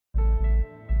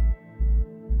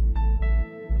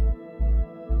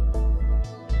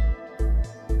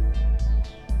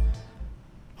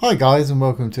Hi guys, and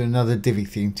welcome to another Divi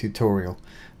theme tutorial.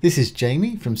 This is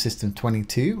Jamie from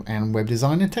System22 and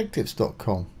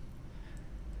webdesignandtechtips.com.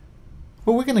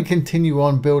 Well, we're going to continue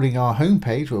on building our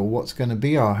homepage, or what's going to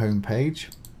be our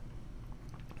homepage.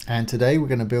 And today we're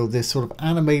going to build this sort of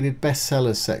animated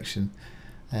bestsellers section.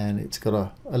 And it's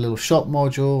got a little shop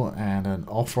module and an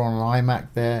offer on an iMac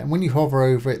there. And when you hover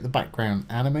over it, the background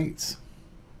animates,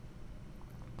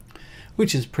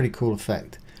 which is a pretty cool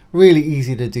effect. Really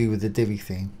easy to do with the Divi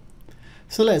theme.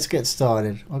 So let's get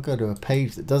started. I'll go to a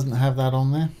page that doesn't have that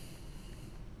on there.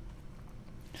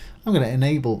 I'm going to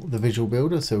enable the visual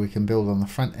builder so we can build on the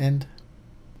front end.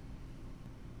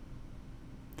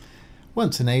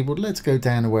 Once enabled, let's go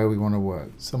down to where we want to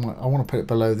work. So I want to put it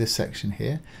below this section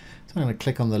here. So I'm going to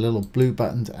click on the little blue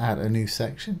button to add a new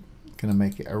section. I'm going to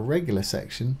make it a regular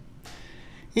section.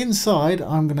 Inside,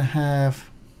 I'm going to have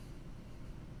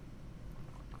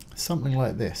something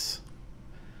like this.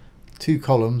 Two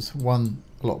columns, one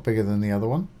a lot bigger than the other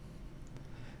one.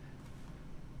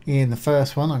 In the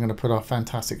first one, I'm going to put our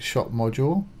fantastic shop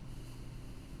module.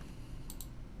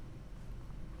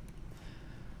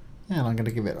 And I'm going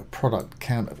to give it a product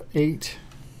count of 8.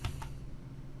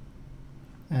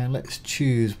 And let's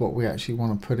choose what we actually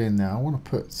want to put in there. I want to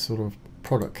put sort of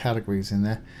product categories in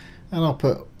there. And I'll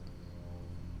put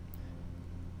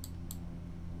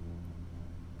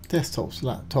desktops,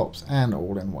 laptops, and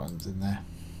all-in-ones in there.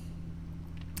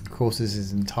 Of course, this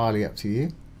is entirely up to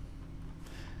you.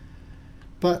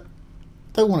 But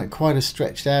don't want it quite as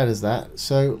stretched out as that.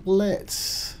 So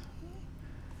let's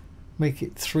make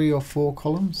it 3 or 4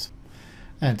 columns.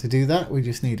 And to do that, we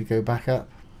just need to go back up,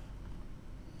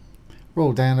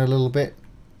 roll down a little bit,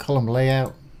 column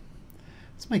layout.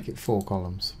 Let's make it 4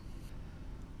 columns.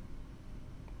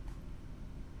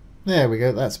 There we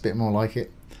go, that's a bit more like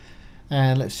it.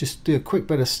 And let's just do a quick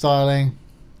bit of styling,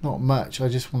 not much. I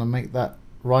just want to make that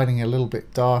writing a little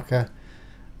bit darker,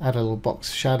 add a little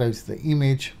box shadow to the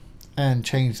image, and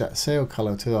change that sail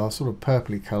color to our sort of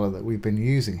purpley color that we've been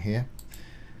using here.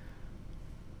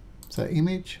 So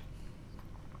image,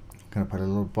 I'm going to put a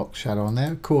little box shadow on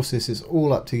there. Of course, this is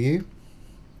all up to you.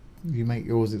 You make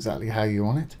yours exactly how you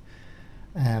want it.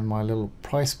 And my little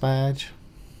price badge,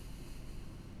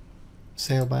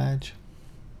 sale badge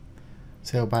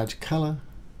color,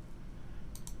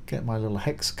 get my little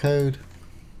hex code,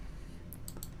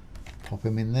 pop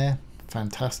him in there,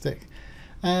 fantastic.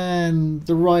 And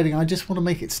the writing, I just want to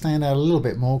make it stand out a little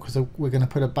bit more because we're going to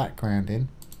put a background in.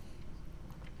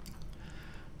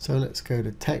 So let's go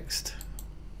to text.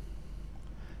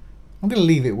 I'm going to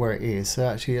leave it where it is, so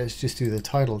actually let's just do the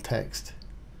title text,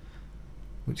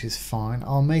 which is fine.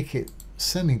 I'll make it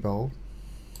semi-bold.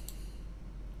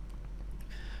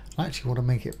 I actually want to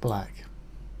make it black.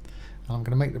 And I'm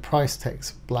going to make the price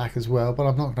text black as well, but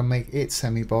I'm not going to make it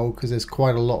semi-bold because there's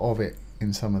quite a lot of it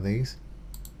in some of these.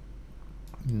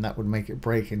 And that would make it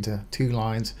break into 2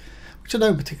 lines, which I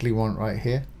don't particularly want right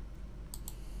here.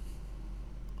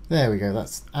 There we go,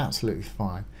 that's absolutely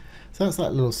fine. So that's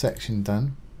that little section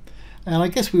done. And I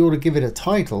guess we ought to give it a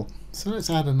title. So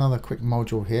let's add another quick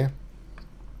module here.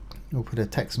 We'll put a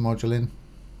text module in.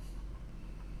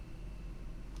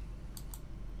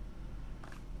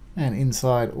 And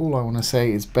inside, all I want to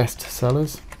say is best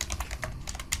sellers.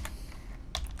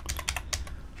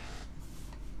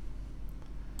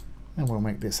 And we'll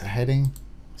make this a heading.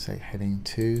 Say heading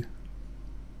 2.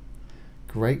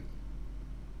 Great.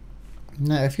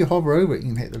 Now, if you hover over it, you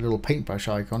can hit the little paintbrush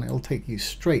icon. It'll take you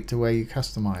straight to where you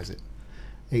customize it.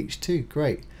 H2,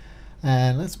 great.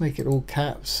 And let's make it all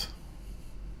caps.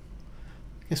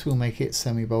 I guess we'll make it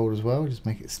semi-bold as well. Just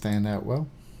make it stand out well.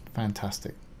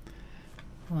 Fantastic.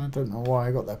 I don't know why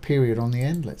I got that period on the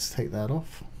end. Let's take that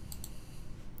off.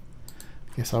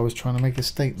 Guess I was trying to make a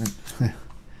statement.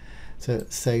 So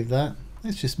save that.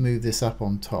 Let's just move this up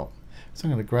on top. So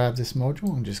I'm going to grab this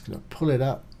module and just going to pull it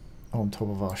up on top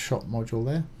of our shop module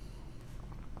there.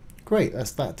 Great,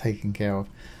 that's that taken care of.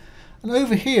 And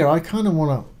over here, I kind of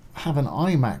want to have an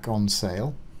iMac on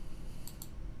sale.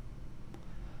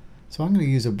 So I'm going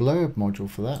to use a Blurb module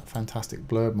for that. Fantastic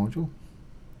Blurb module.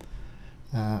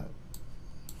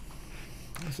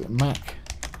 Is it Mac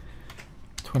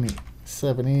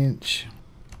 27-inch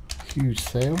huge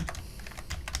sale,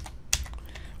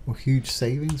 or huge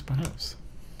savings perhaps.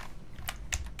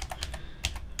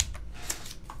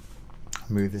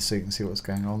 Move this so you can see what's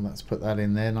going on. Let's put that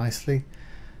in there nicely.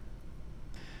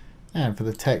 And for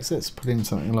the text, let's put in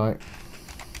something like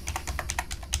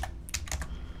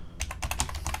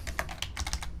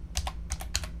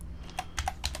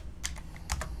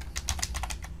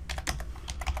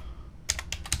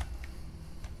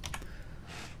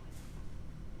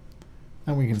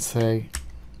and we can say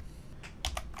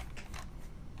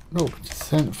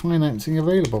 0% financing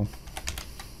available.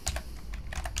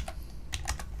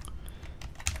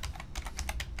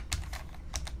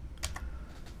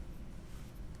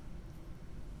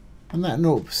 And that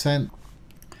 0%,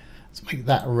 let's make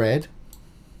that red.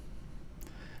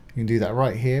 You can do that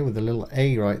right here with the little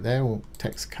A right there, or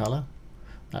text color.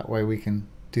 That way we can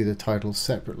do the titles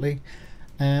separately.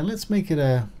 And let's make it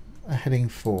a heading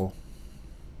 4.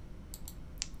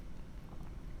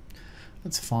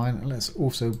 That's fine, and let's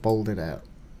also bold it out.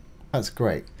 That's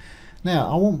great. Now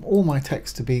I want all my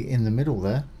text to be in the middle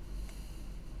there.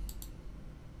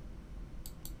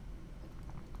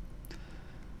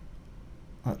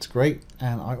 That's great,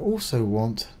 and I also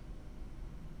want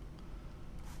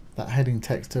that heading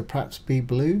text to perhaps be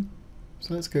blue.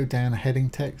 So let's go down heading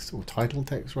text or title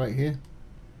text right here.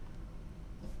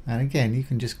 And again, you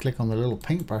can just click on the little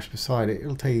paintbrush beside it.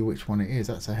 It'll tell you which one it is.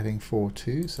 That's a heading 4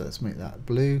 too. So let's make that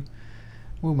blue.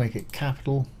 We'll make it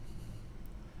capital.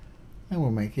 And we'll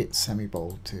make it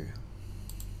semi-bold too.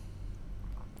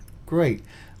 Great.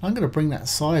 I'm going to bring that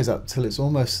size up till it's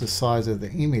almost the size of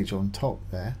the image on top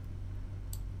there.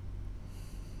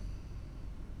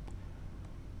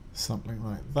 Something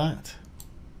like that.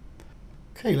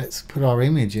 Okay, let's put our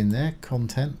image in there,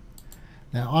 content.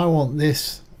 Now I want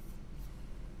this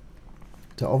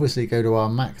to obviously go to our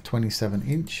Mac 27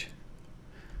 inch,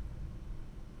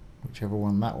 whichever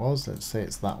one that was. Let's say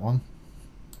it's that one.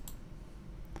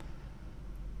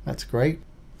 That's great.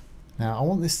 Now I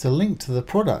want this to link to the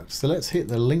product, so let's hit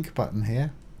the link button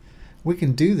here. We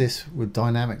can do this with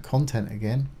dynamic content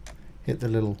again. Hit the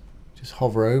little, just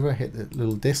hover over, hit the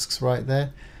little discs right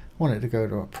there. I want it to go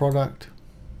to a product.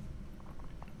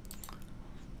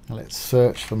 Now let's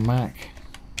search for Mac.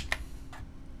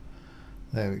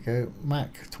 There we go,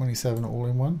 Mac 27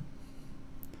 all-in-one.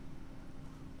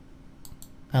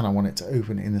 And I want it to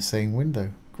open in the same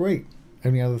window. Great.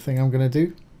 Only other thing I'm going to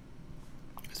do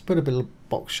is put a bit of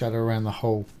box shadow around the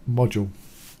whole module.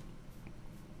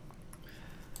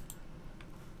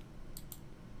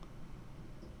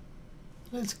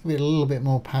 Let's give it a little bit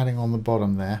more padding on the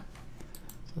bottom there.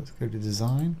 So let's go to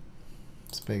design,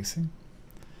 spacing,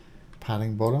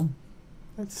 padding bottom.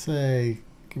 Let's say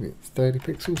give it 30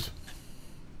 pixels.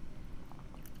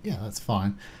 Yeah, that's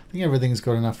fine. I think everything's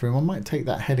got enough room. I might take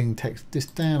that heading text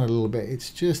just down a little bit.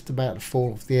 It's just about to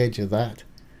fall off the edge of that.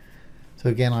 So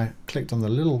again, I clicked on the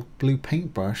little blue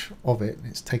paintbrush of it and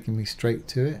it's taking me straight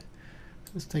to it.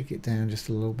 Let's take it down just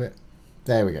a little bit.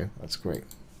 There we go. That's great.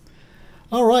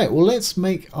 All right, well, let's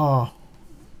make our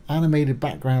animated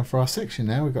background for our section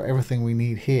now. We've got everything we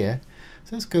need here.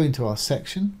 So let's go into our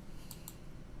section.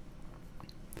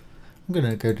 I'm going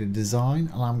to go to design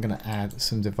and I'm going to add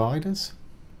some dividers.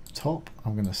 Top,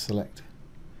 I'm going to select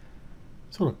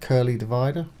sort of curly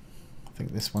divider. I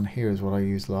think this one here is what I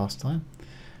used last time.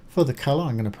 For the color,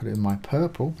 I'm going to put it in my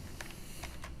purple.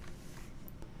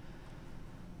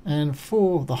 And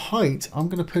for the height, I'm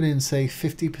going to put in, say,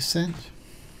 50%.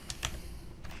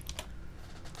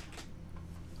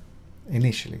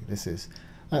 Initially,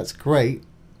 that's great,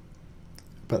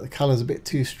 but the color's a bit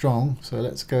too strong, so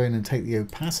let's go in and take the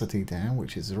opacity down,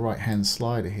 which is the right hand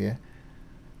slider here.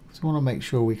 So we want to make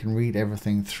sure we can read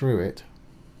everything through it.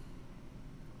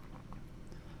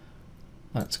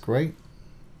 That's great.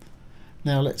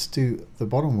 Now let's do the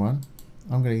bottom one.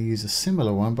 I'm going to use a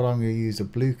similar one, but I'm going to use a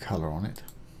blue color on it.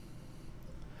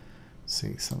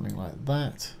 See, something like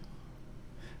that.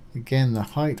 Again, the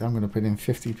height, I'm going to put in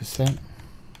 50%.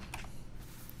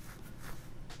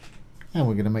 And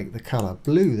we're going to make the color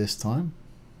blue this time.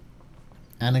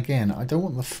 And again, I don't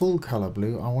want the full color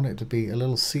blue, I want it to be a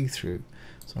little see-through.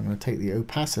 So I'm going to take the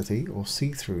opacity or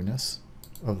see-throughness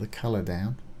of the color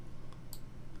down.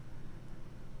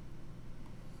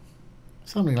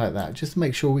 Something like that, just to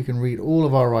make sure we can read all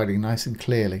of our writing nice and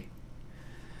clearly.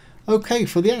 Okay,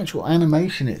 for the actual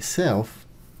animation itself,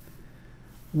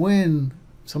 when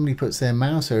somebody puts their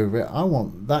mouse over it, I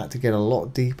want that to get a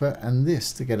lot deeper and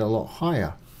this to get a lot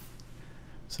higher.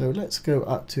 So let's go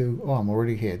up to, oh, I'm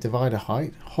already here, divider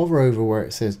height. Hover over where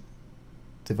it says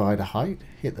divider height,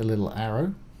 hit the little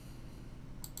arrow.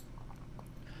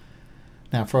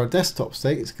 Now for our desktop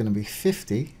state, it's going to be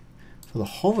 50. For the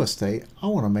hover state, I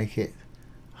want to make it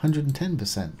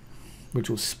 110%, which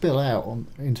will spill out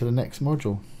into the next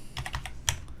module.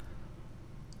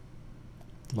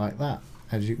 Like that.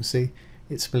 As you can see,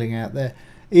 it's spilling out there.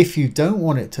 If you don't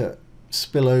want it to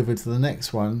spill over to the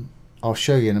next one, I'll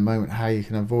show you in a moment how you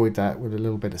can avoid that with a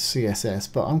little bit of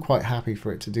CSS, but I'm quite happy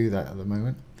for it to do that at the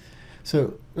moment.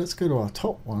 So let's go to our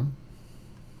top one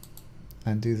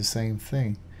and do the same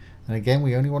thing. And again,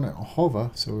 we only want it to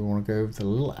hover, so we want to go over to the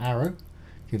little arrow,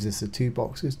 Gives us the two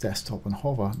boxes, desktop and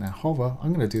hover. Now hover,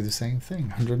 I'm going to do the same thing,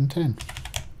 110.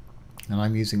 And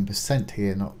I'm using percent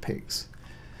here, not pics.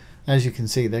 As you can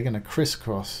see, they're going to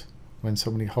crisscross when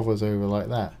somebody hovers over like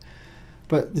that.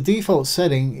 But the default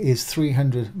setting is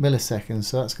 300 milliseconds,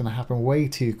 so that's going to happen way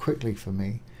too quickly for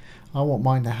me. I want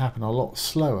mine to happen a lot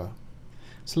slower.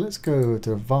 So let's go over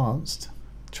to advanced,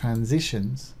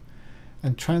 transitions,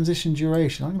 and transition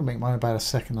duration. I'm going to make mine about 1.5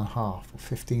 seconds or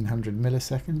 1500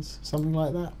 milliseconds, something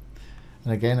like that.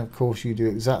 And again, of course, you do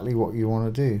exactly what you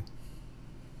want to do.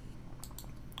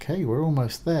 Okay, we're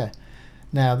almost there.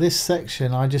 Now this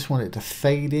section, I just want it to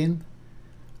fade in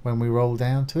when we roll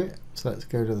down to it. So let's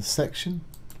go to the section,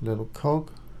 little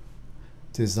cog,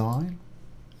 design,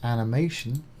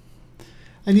 animation.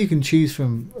 And you can choose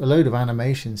from a load of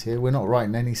animations here. We're not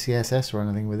writing any CSS or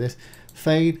anything with this.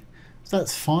 Fade, so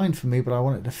that's fine for me, but I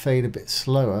want it to fade a bit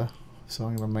slower. So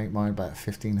I'm going to make mine about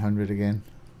 1500 again.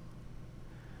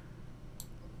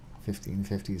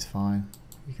 1550 is fine.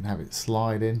 You can have it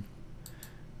slide in,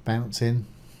 bounce in,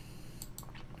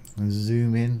 and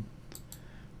zoom in,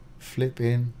 flip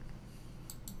in,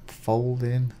 fold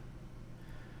in,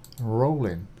 and roll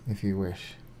in if you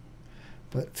wish.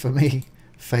 But for me,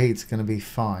 fade's going to be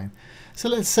fine. So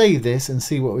let's save this and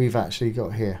see what we've actually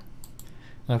got here.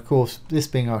 And of course, this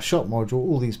being our shop module,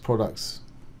 all these products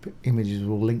images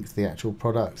will link to the actual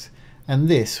products, and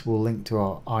this will link to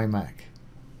our iMac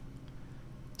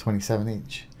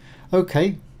 27-inch.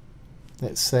 Okay,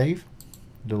 let's save.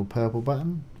 Little purple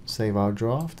button, save our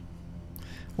draft.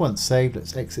 Once saved,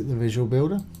 let's exit the Visual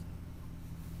Builder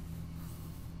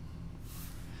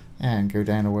and go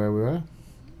down to where we were.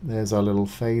 There's our little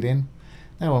fade in.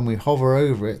 Now when we hover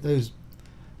over it, those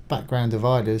background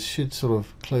dividers should sort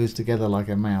of close together like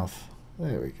a mouth.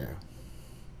 There we go.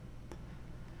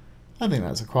 I think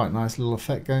that's a quite nice little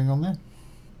effect going on there.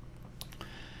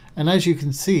 And as you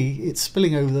can see, it's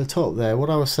spilling over the top there. What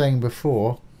I was saying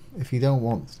before, if you don't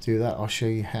want to do that, I'll show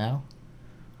you how.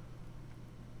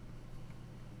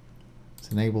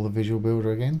 Let's enable the Visual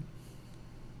Builder again.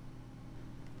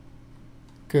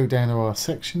 Go down to our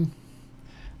section.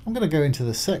 I'm going to go into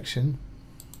the section.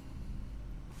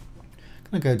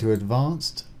 I'm going to go to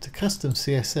Advanced, to Custom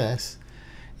CSS.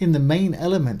 In the main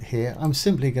element here, I'm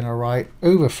simply going to write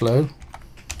overflow,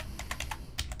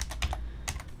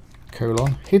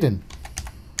 colon, hidden,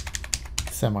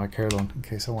 semicolon, in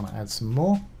case I want to add some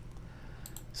more.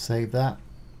 Save that.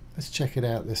 Let's check it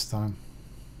out this time.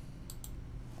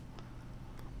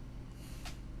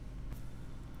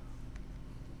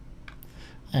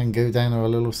 And go down to a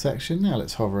little section. Now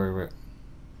let's hover over it.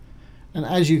 And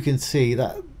as you can see,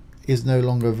 that is no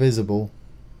longer visible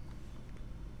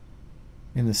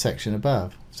in the section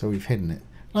above, so we've hidden it.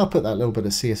 And I'll put that little bit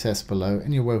of CSS below,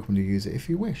 and you're welcome to use it if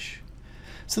you wish.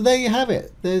 So there you have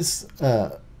it. There's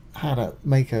how to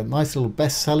make a nice little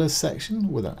bestsellers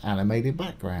section with an animated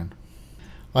background.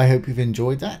 I hope you've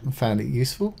enjoyed that and found it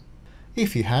useful.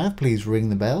 If you have, please ring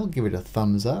the bell, give it a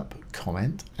thumbs up,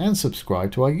 comment, and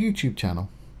subscribe to our YouTube channel.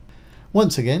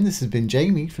 Once again, this has been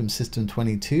Jamie from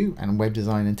System22 and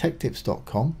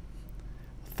webdesignandtechtips.com.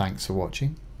 Thanks for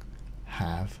watching.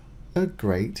 Have a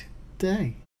great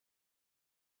day.